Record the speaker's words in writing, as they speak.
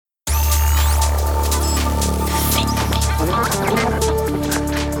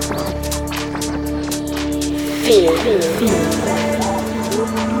Listen.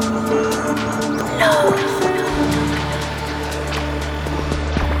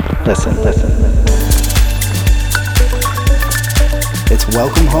 It's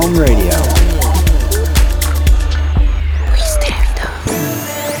Welcome Home Radio.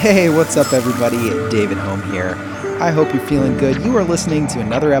 Hey, what's up everybody? David Home here. I hope you're feeling good. You are listening to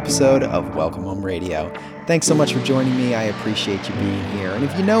another episode of Welcome Home Radio. Thanks so much for joining me. I appreciate you being here. And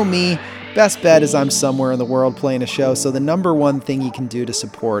if you know me, best bet is I'm somewhere in the world playing a show, so the number one thing you can do to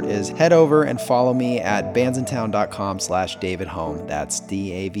support is head over and follow me at bandsintown.com/DavidHome. That's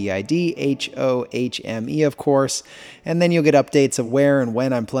DavidHome, of course. And then you'll get updates of where and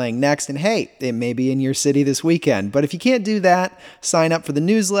when I'm playing next. And hey, it may be in your city this weekend. But if you can't do that, sign up for the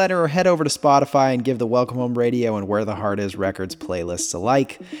newsletter or head over to Spotify and give the Welcome Home Radio and Where the Heart Is records playlists a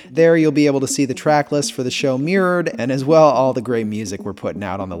like. There you'll be able to see the track list for the show mirrored, and as well all the great music we're putting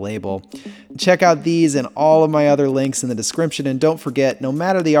out on the label. Check out these and all of my other links in the description, and don't forget, no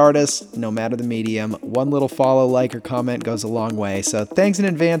matter the artist, no matter the medium, one little follow, like, or comment goes a long way. So thanks in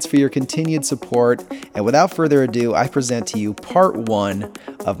advance for your continued support, and without further ado, I present to you part 1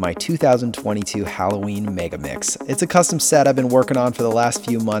 of my 2022 Halloween Mega Mix. It's a custom set I've been working on for the last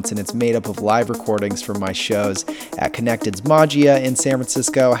few months, and it's made up of live recordings from my shows at Connected's Magia in San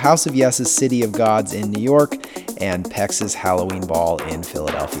Francisco, House of Yes's City of Gods in New York, and Pex's Halloween Ball in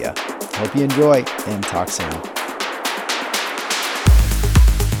Philadelphia. Hope you enjoy, and talk soon.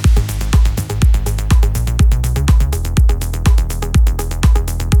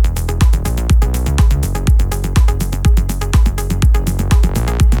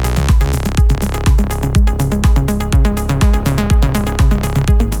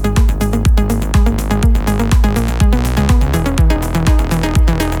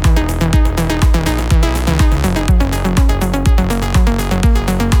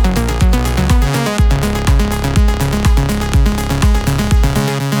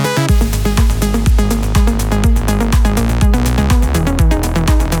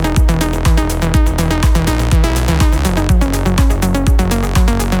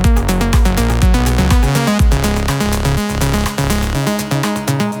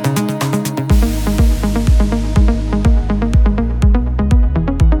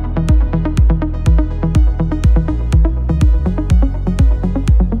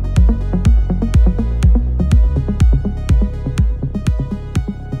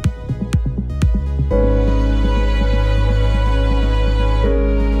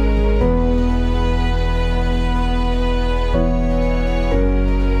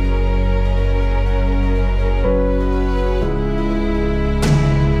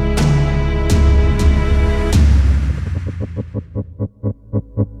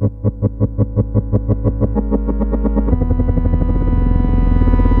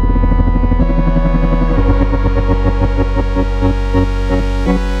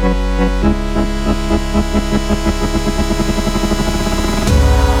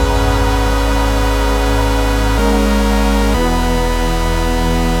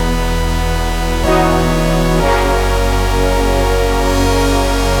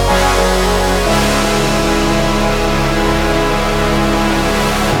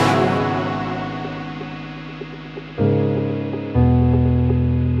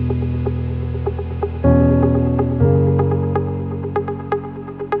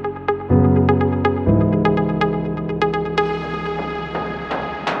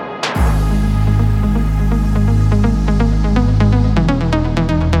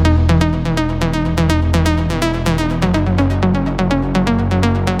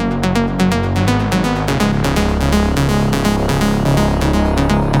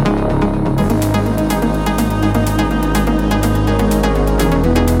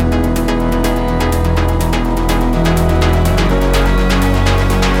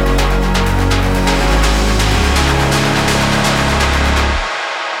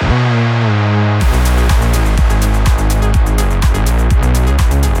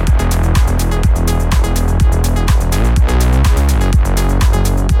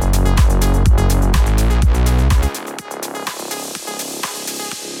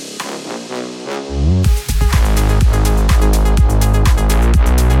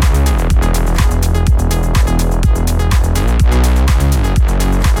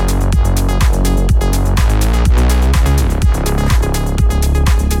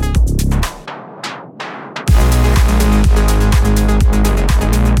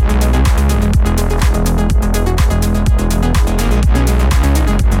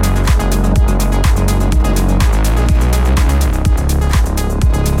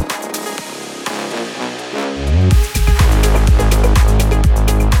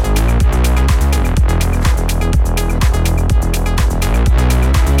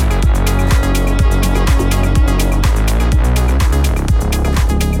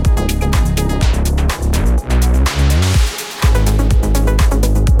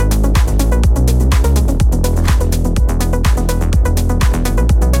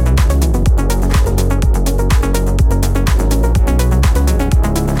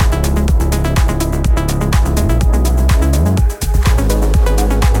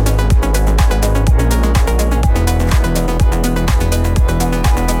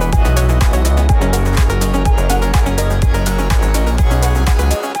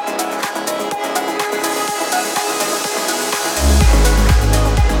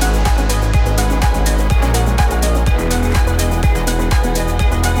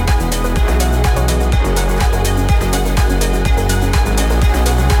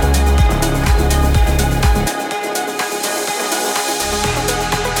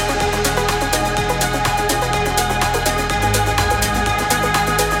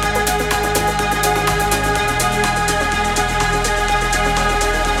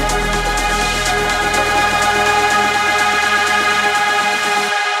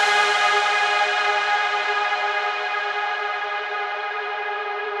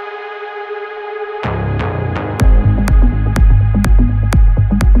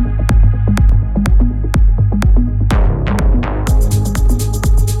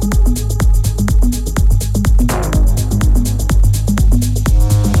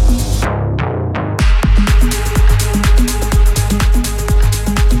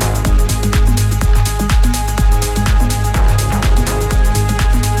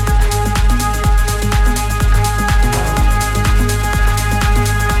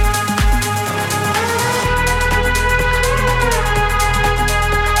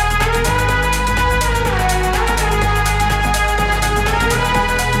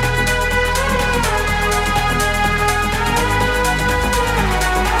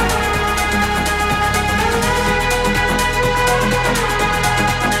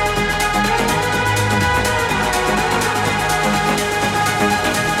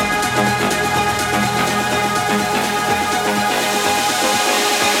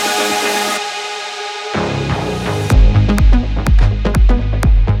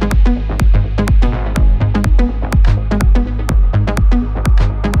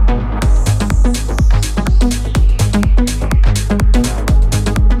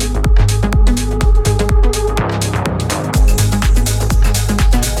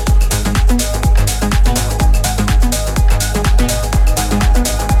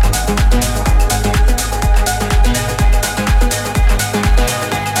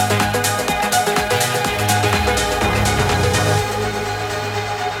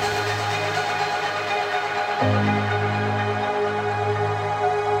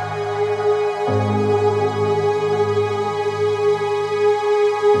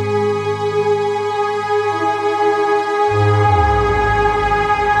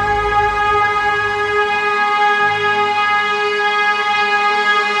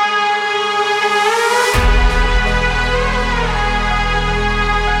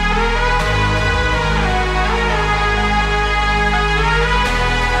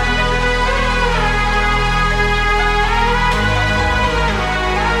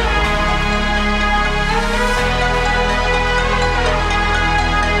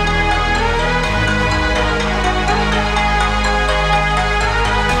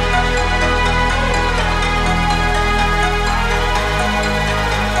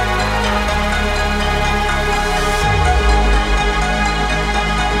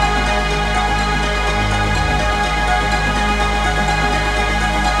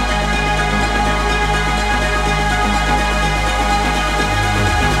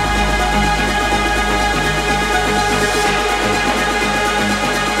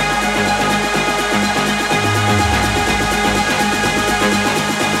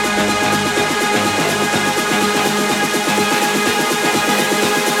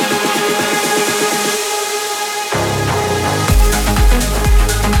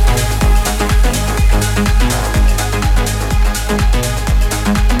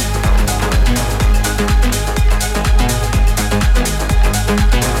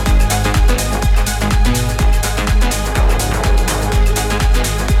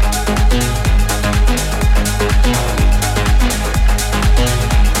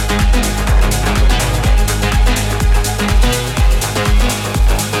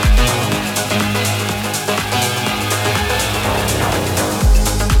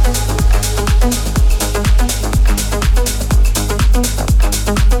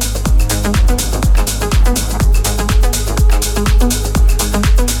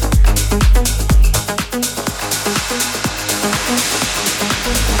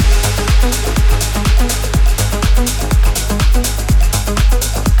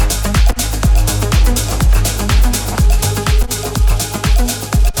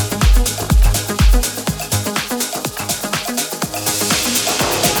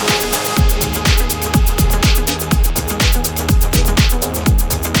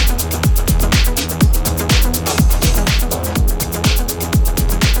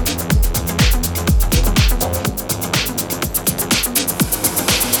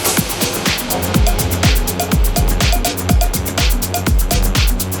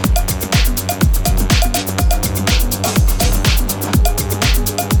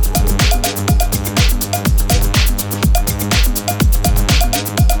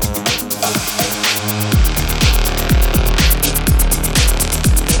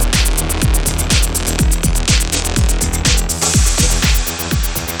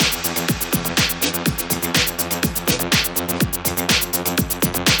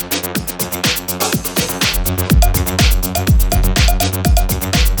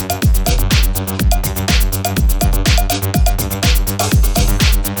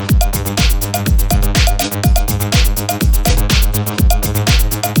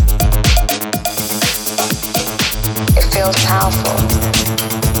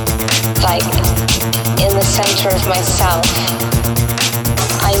 center of myself.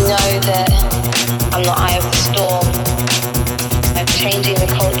 I know that I'm the eye of the storm. I'm changing the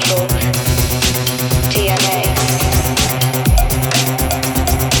cultural DNA.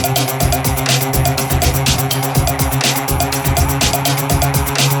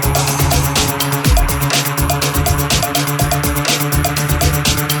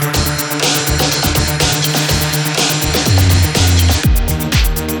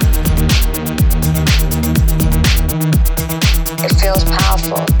 Feels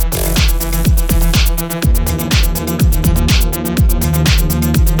powerful.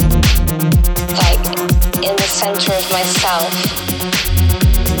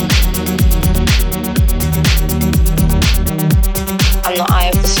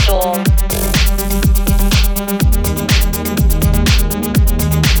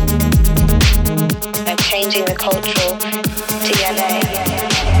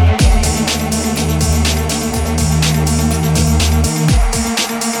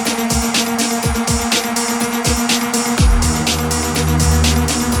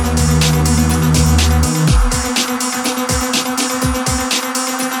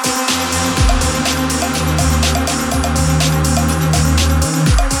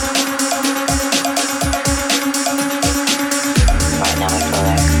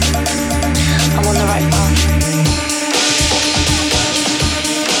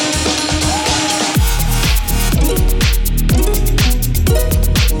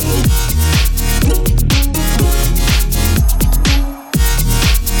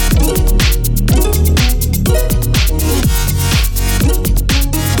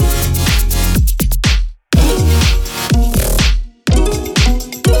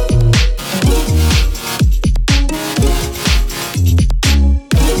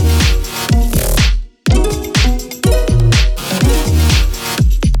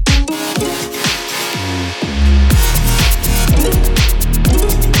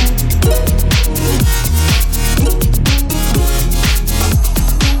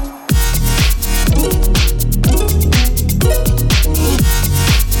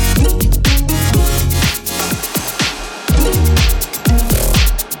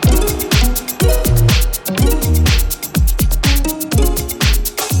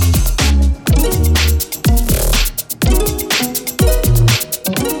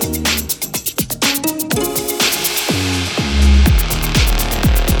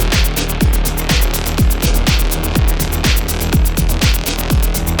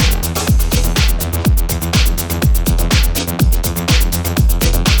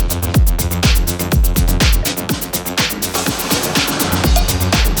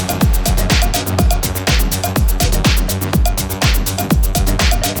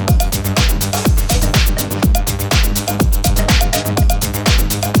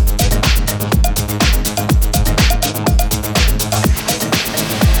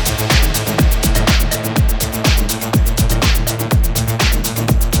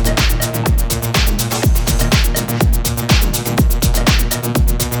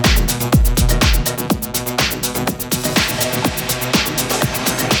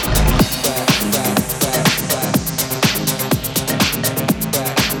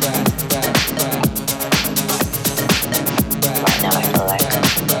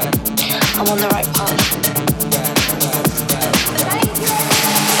 I'm on the right path.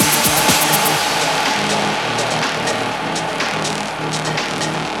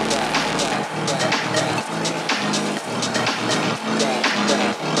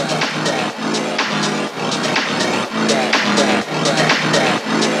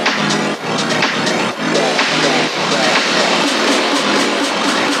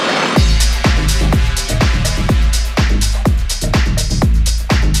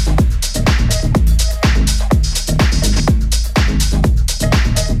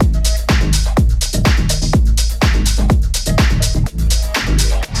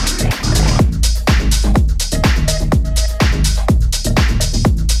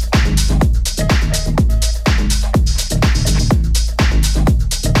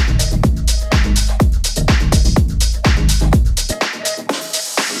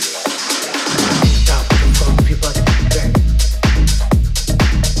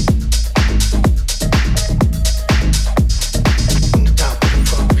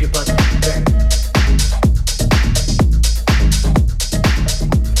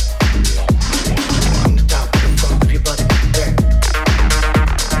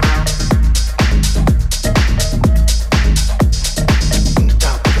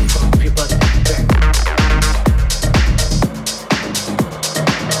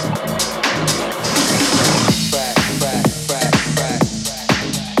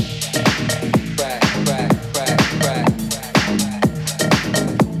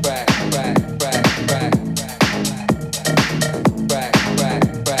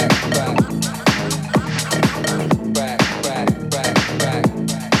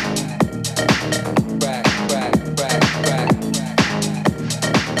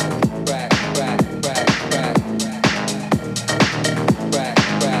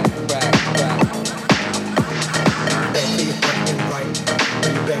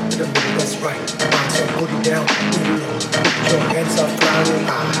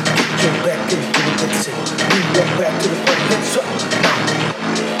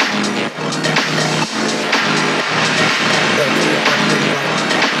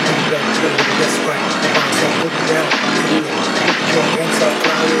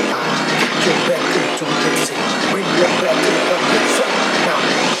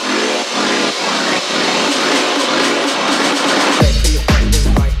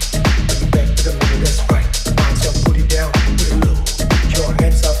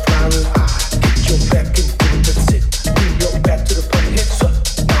 Hands up,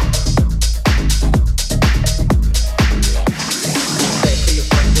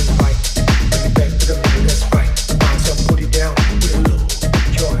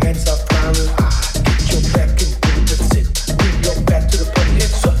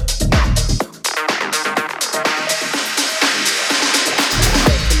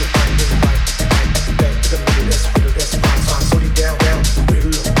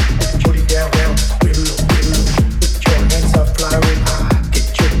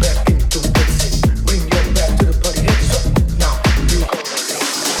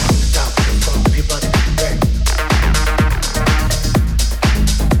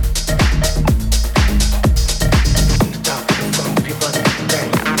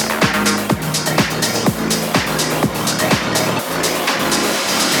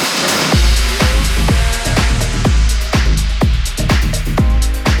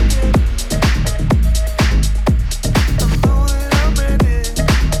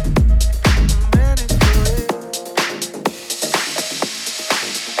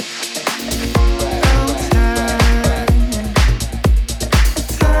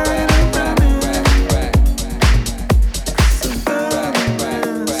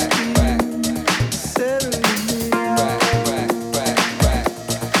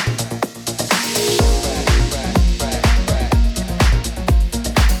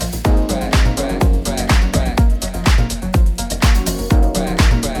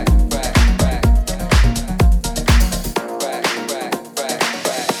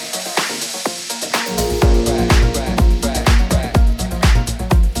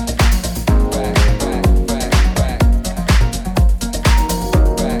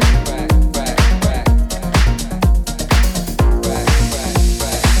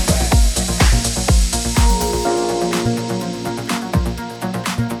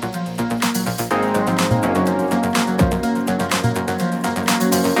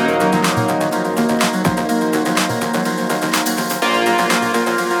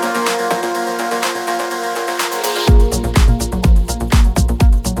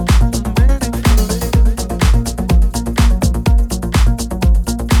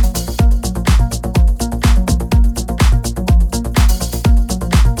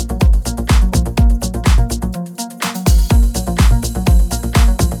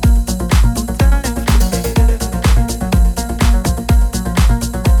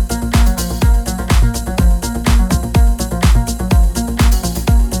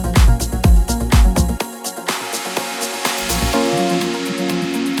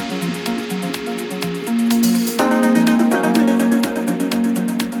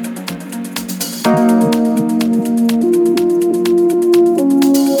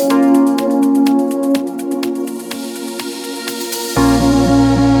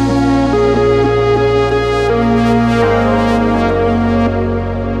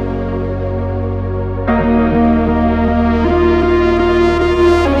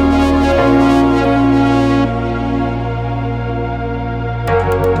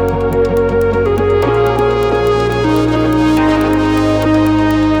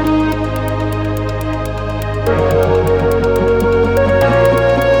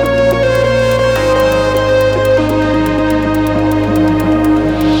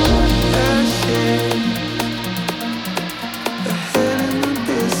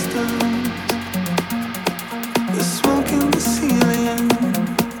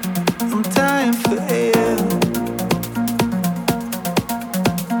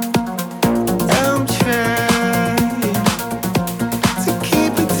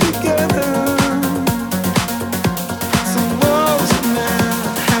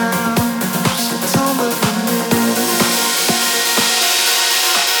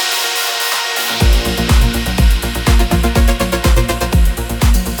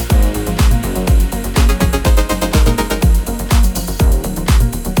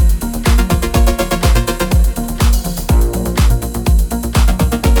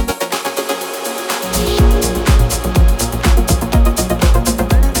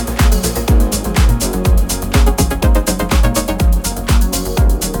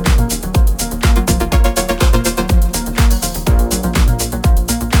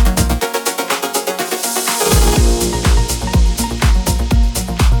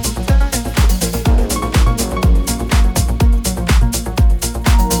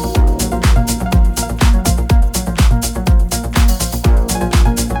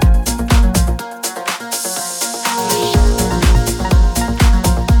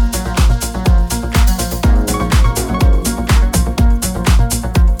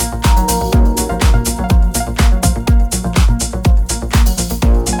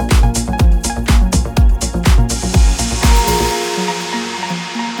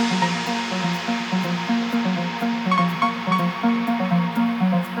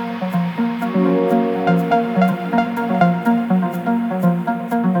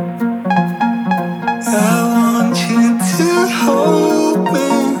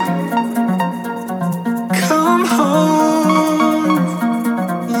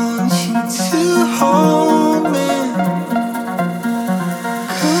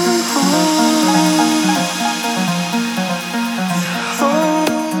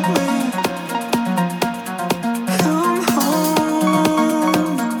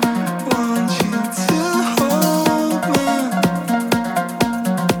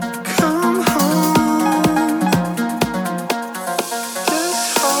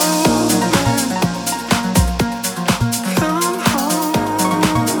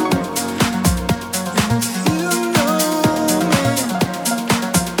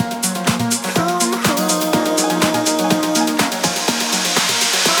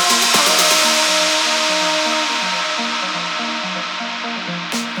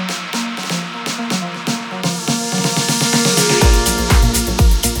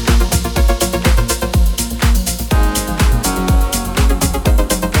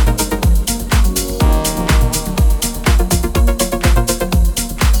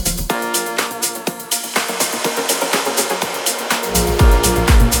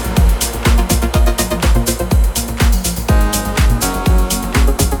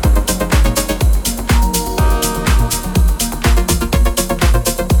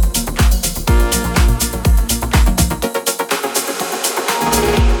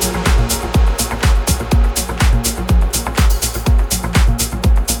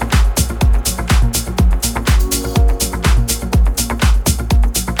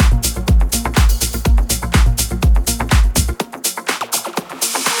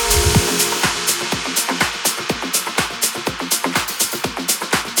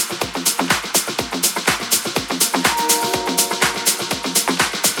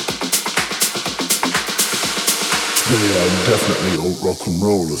 Yeah, definitely old rock and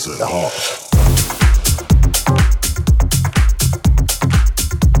rollers at heart.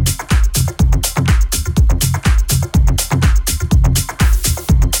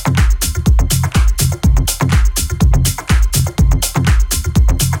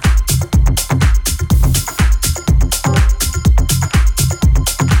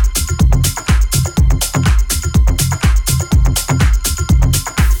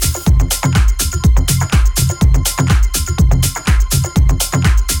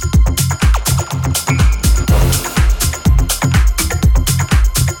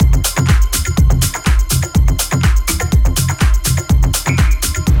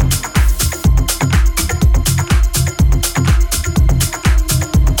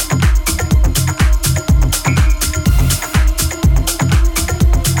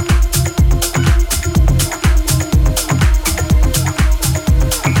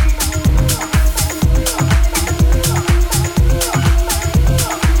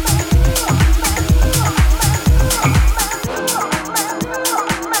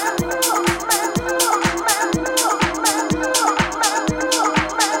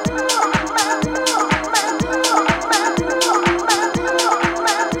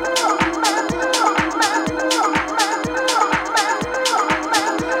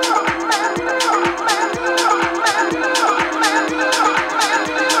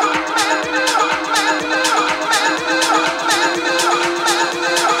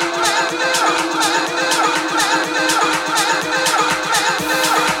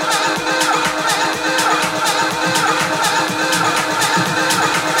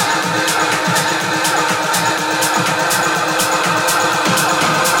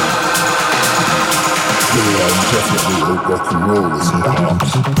 Definitely old rock and rollers in the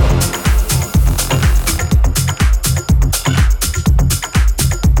house.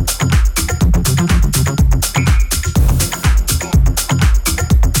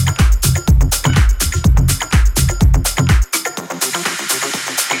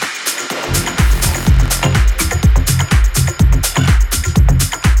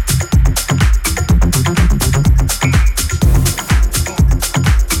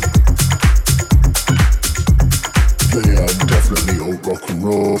 Rock and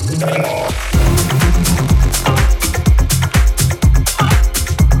roll.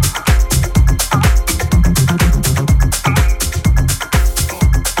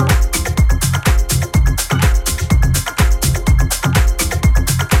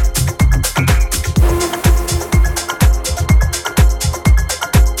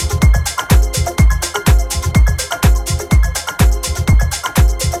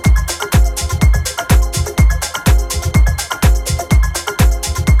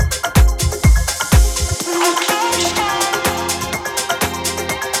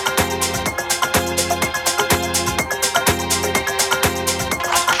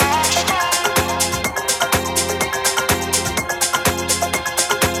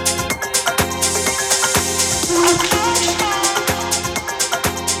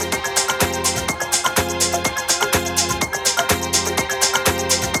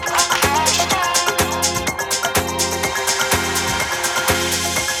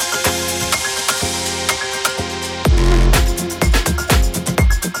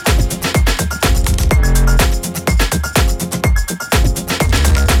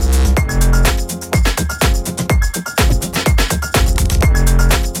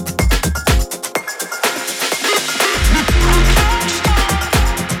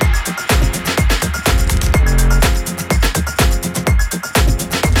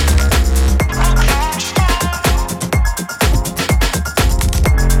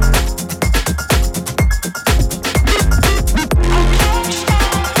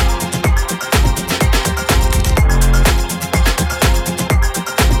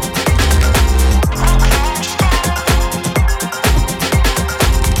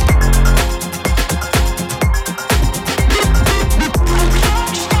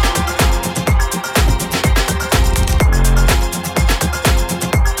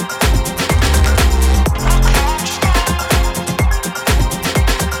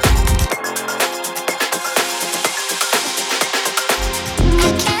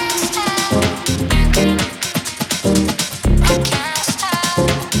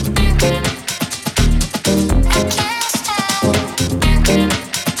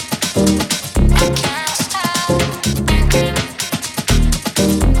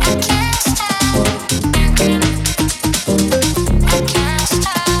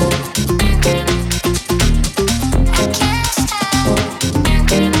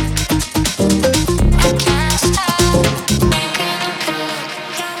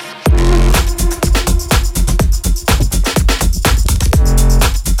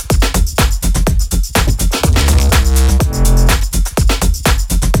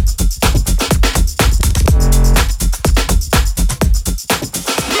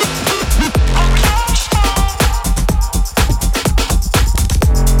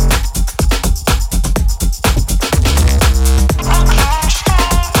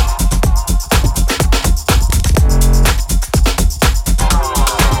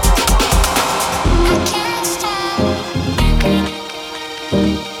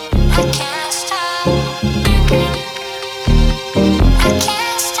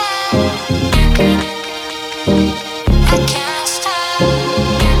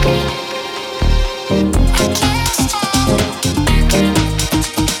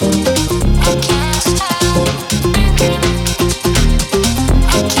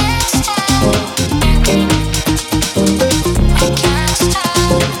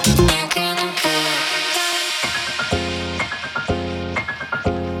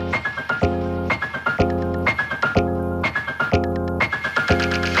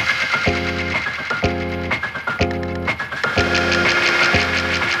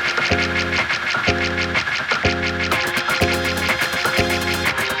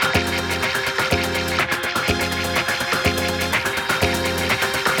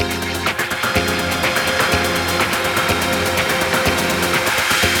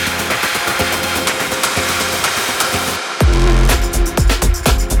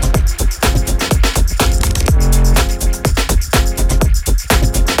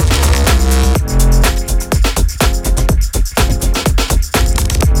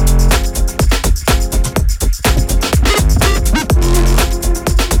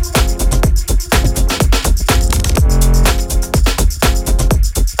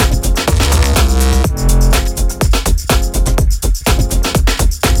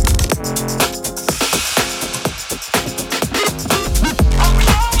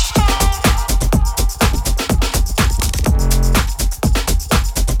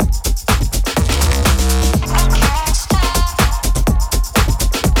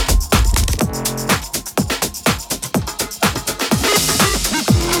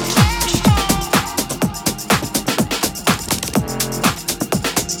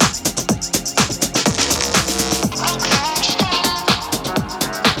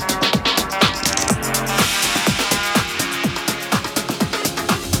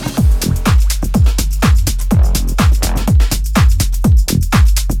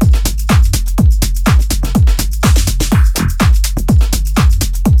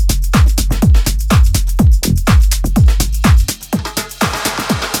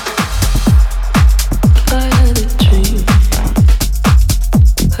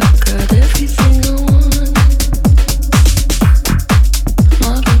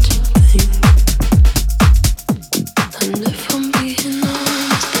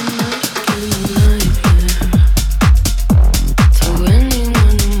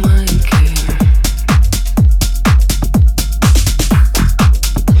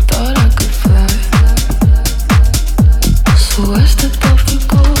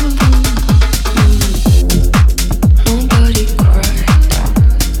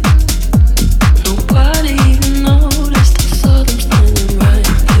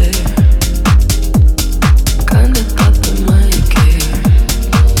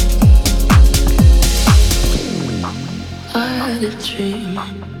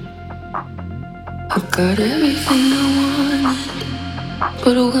 got everything I want,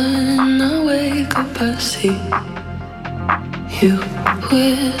 but when I wake up I see you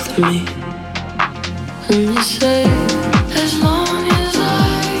with me. And you say, as long as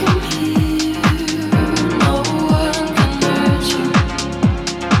I'm here, no one can hurt you.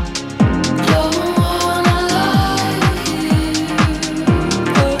 Don't wanna lie here,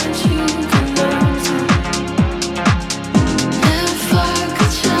 but you can learn to. If I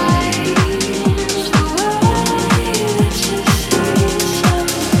could change the way that you see yourself,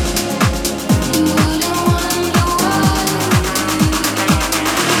 you wouldn't wonder why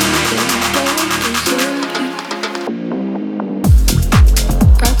they don't deserve you.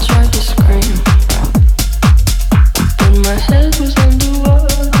 I tried to scream, but my head was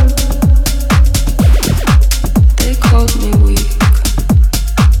underwater. They called me weak,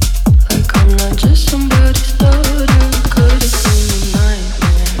 like I'm not just somebody's daughter. Could have been a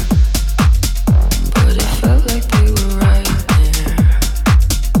nightmare, but it felt like they were right there.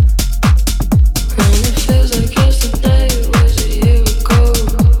 And it feels like yesterday was a year ago,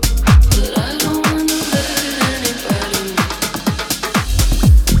 but I don't wanna let anybody know.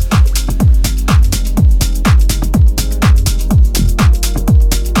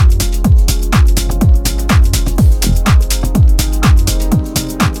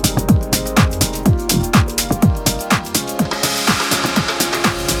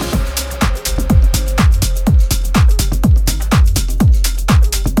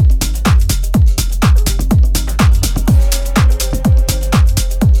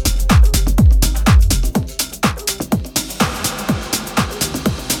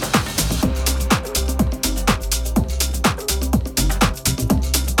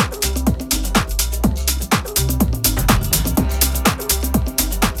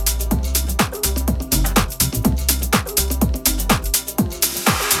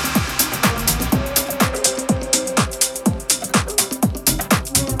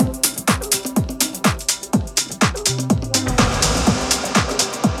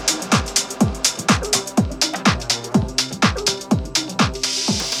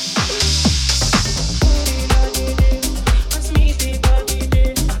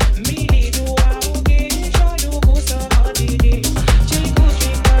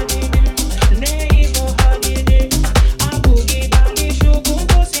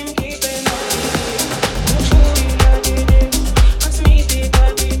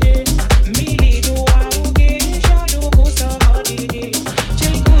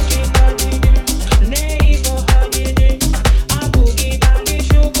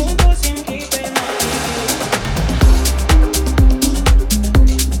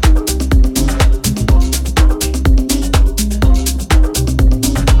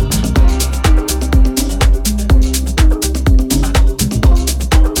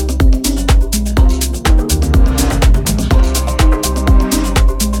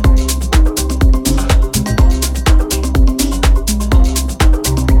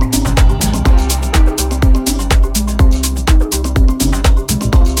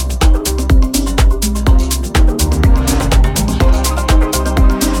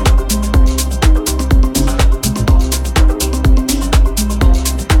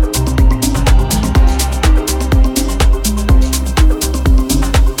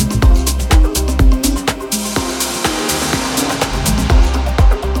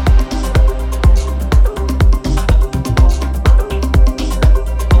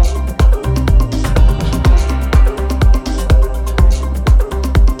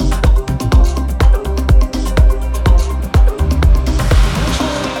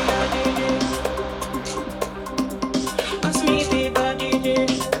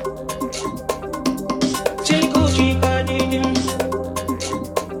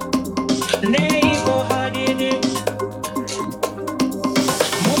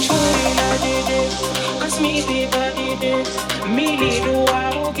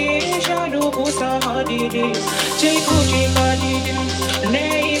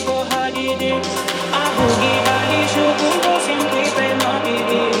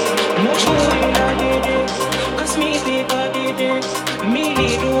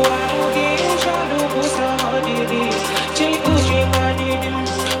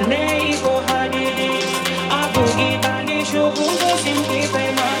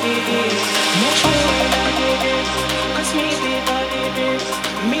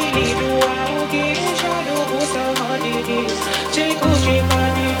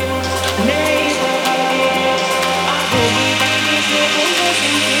 Take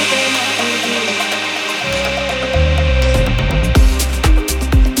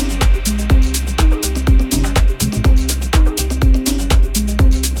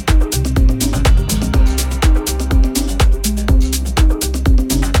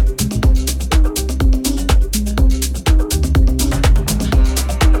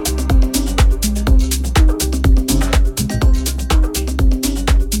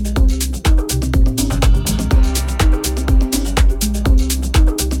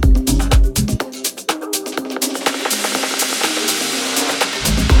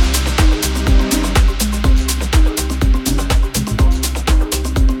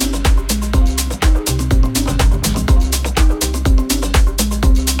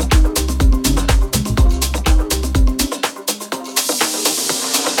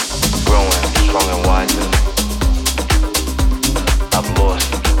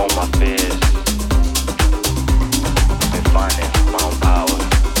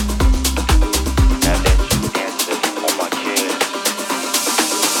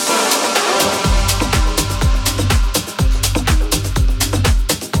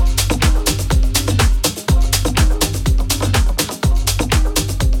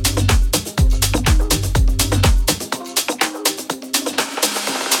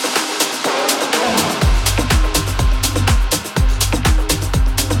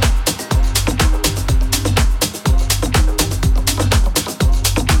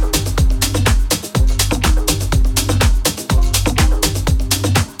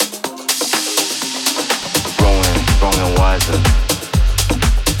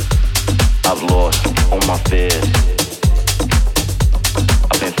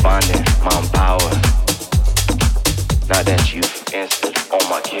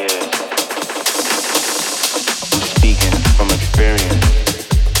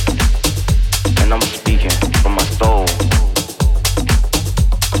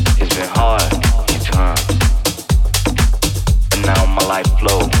my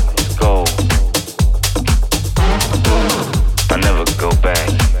flow is gold. I never go back.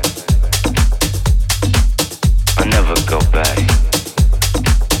 I never go back.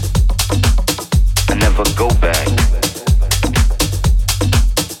 I never go back.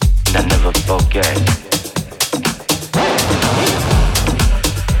 And I never forget.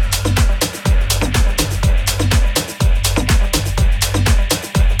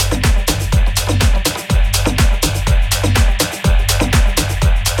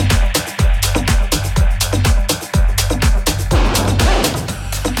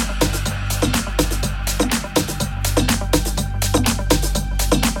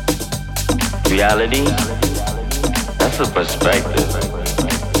 Reality, that's a perspective.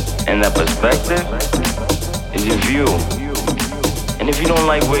 And that perspective is your view. And if you don't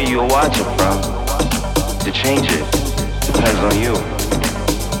like where you're watching from, to change it depends on you.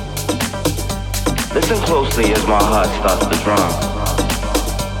 Listen closely as my heart starts to drum.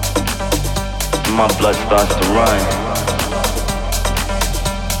 And my blood starts to run.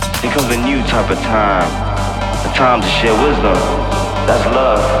 There comes a new type of time. A time to share wisdom. That's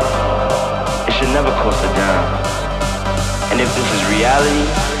love. It should never cost a dime. And if this is reality,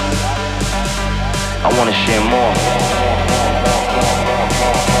 I want to share more.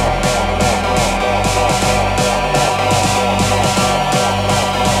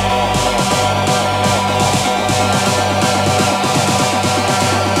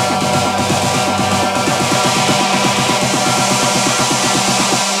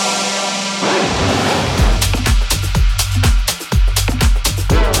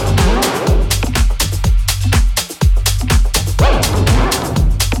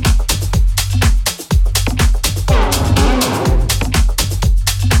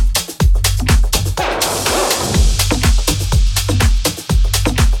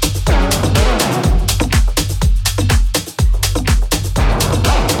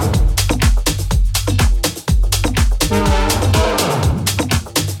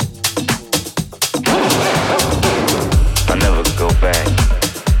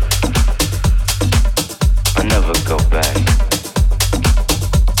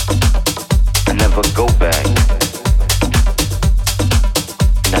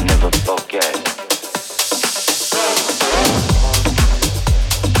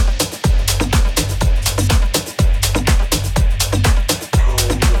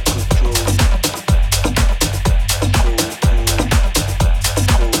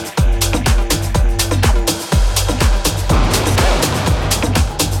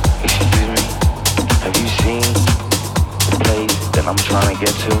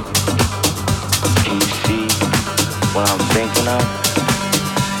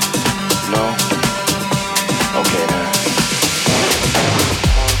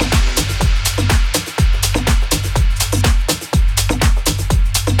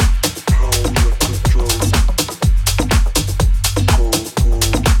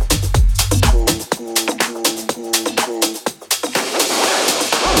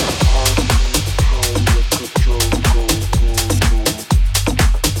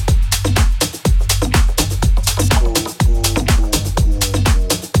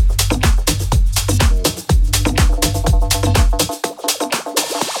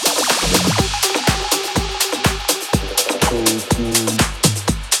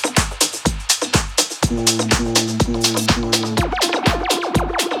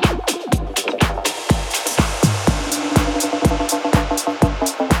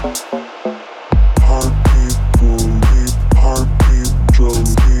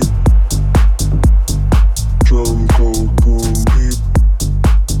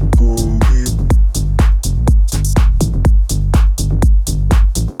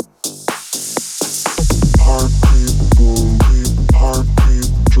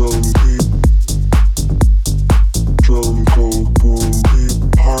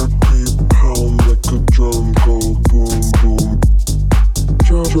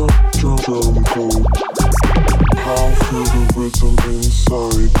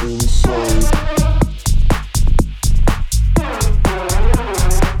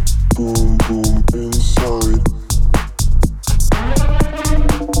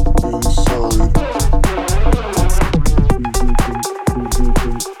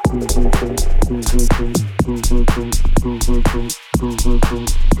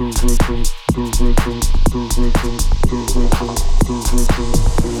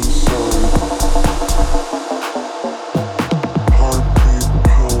 Heartbeat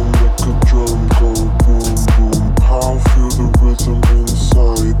pound like a drum.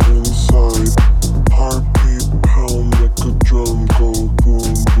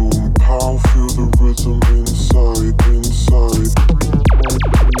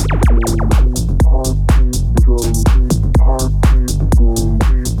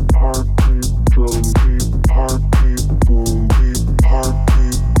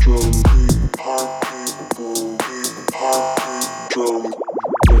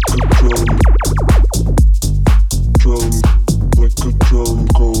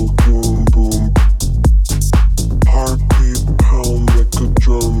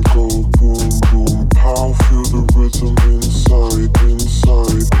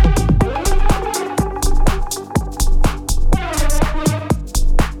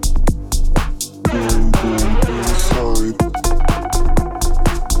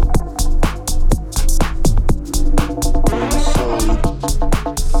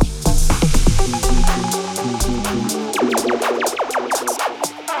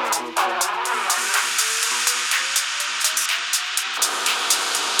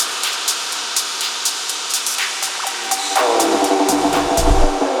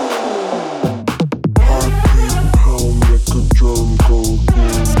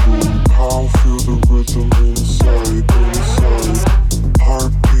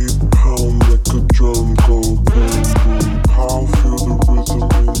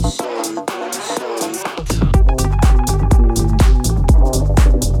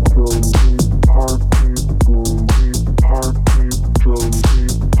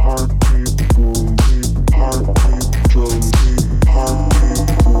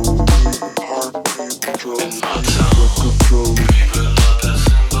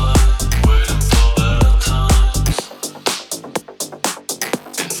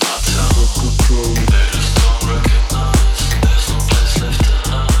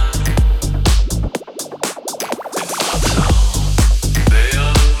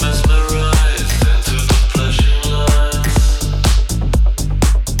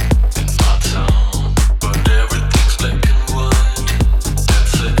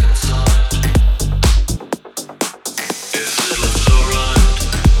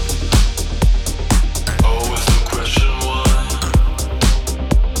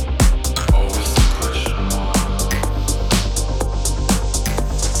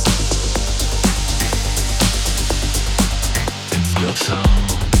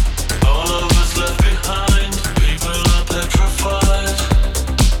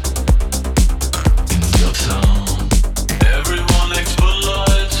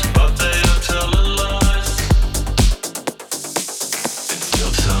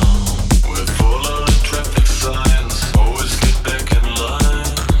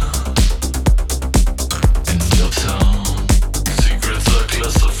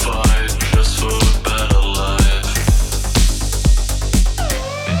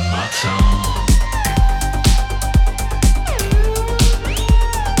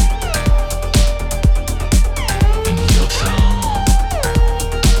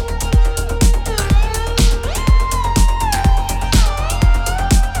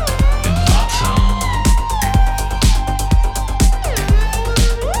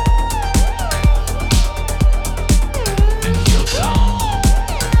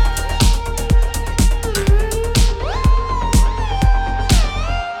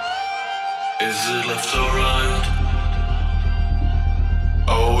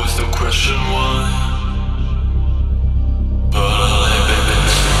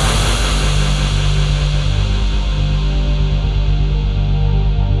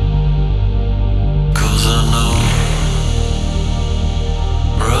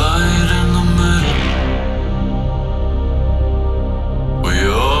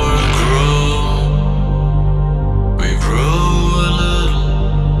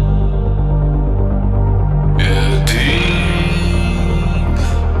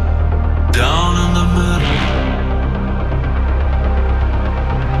 Down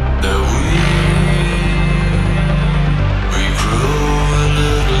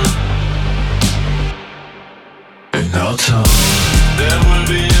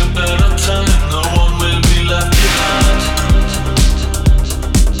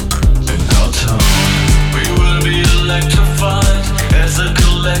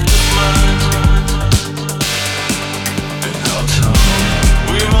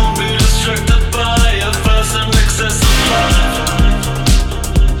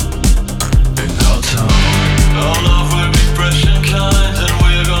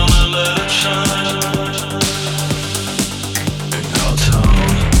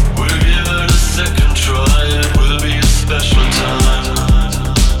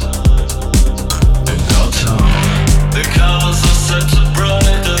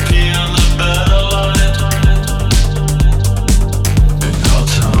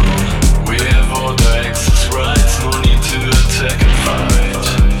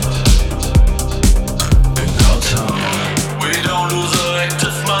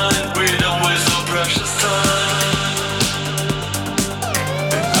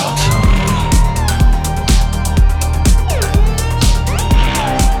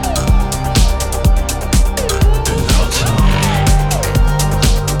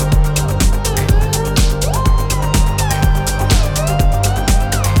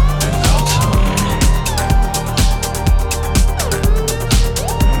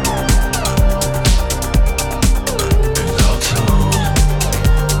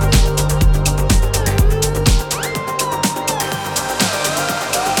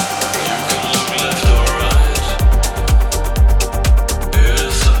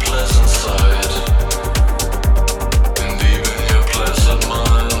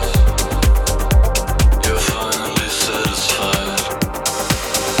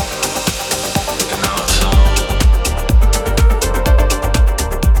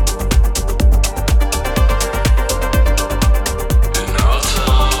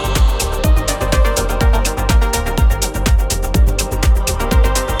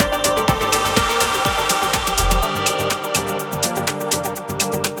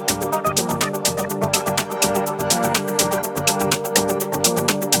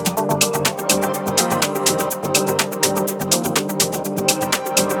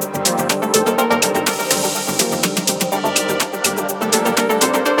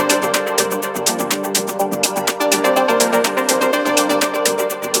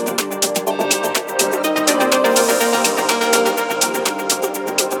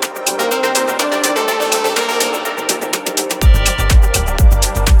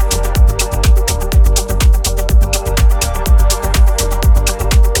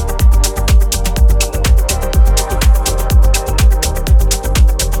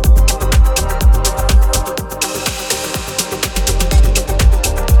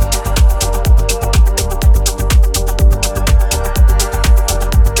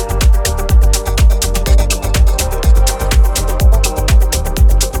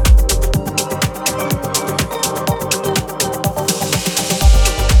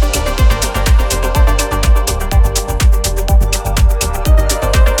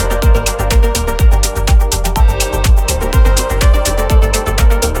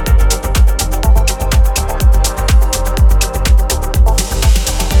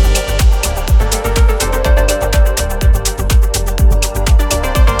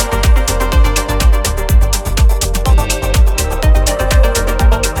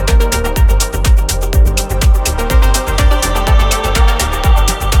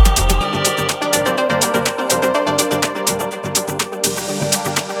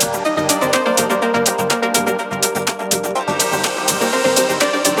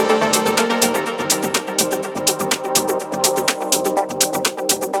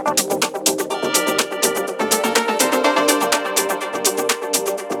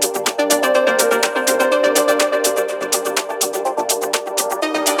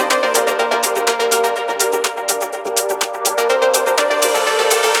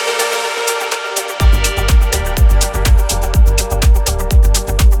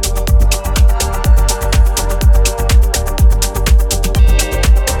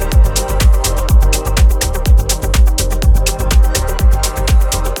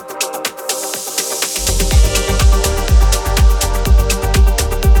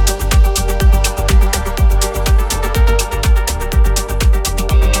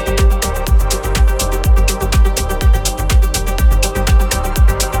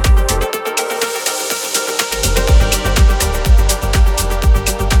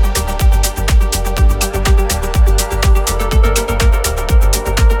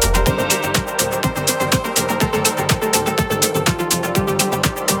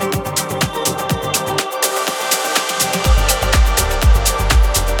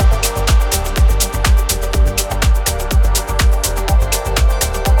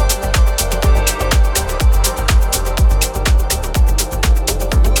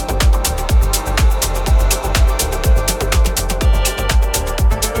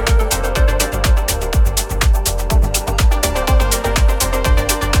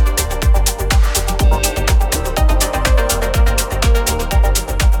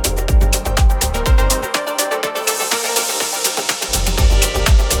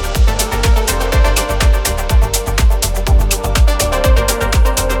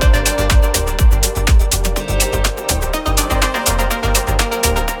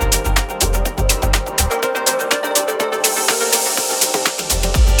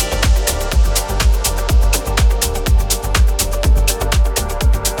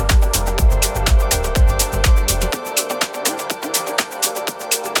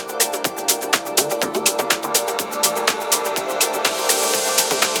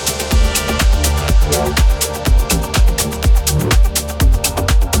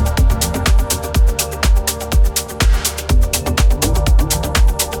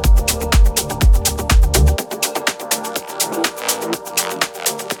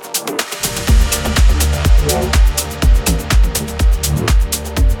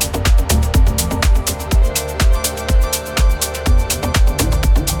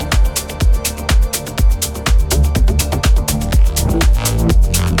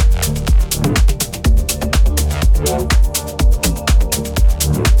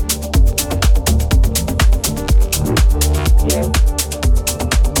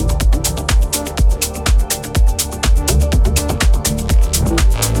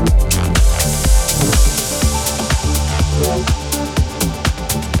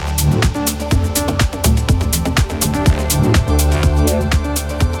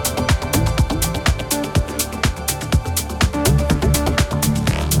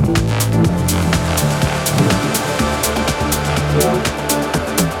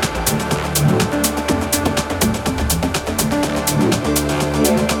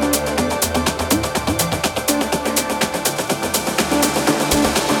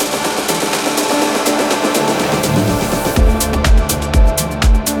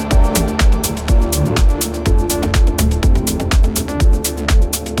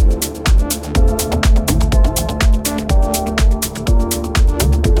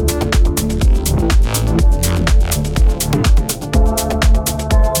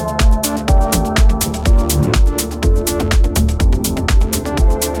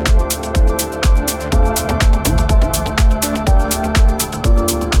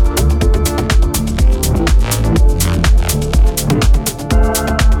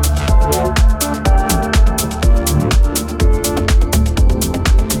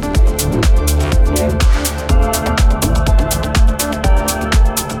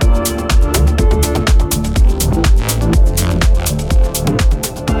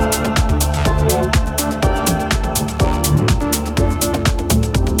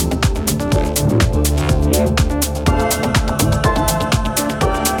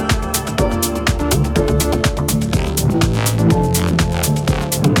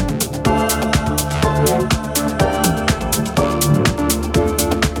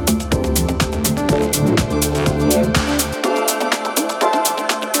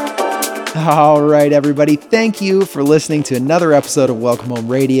All right, everybody. Thank you for listening to another episode of Welcome Home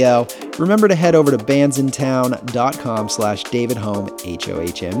Radio. Remember to head over to bandsintown.com/DavidHome,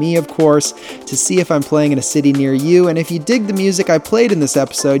 HOHME, of course, to see if I'm playing in a city near you. And if you dig the music I played in this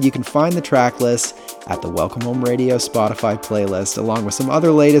episode, you can find the track list at the Welcome Home Radio Spotify playlist, along with some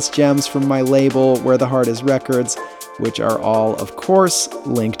other latest gems from my label, Where the Heart Is Records, which are all, of course,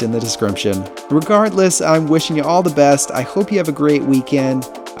 linked in the description. Regardless, I'm wishing you all the best. I hope you have a great weekend.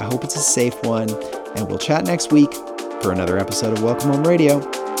 I hope it's a safe one. And we'll chat next week for another episode of Welcome Home Radio.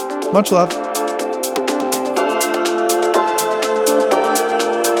 Much love.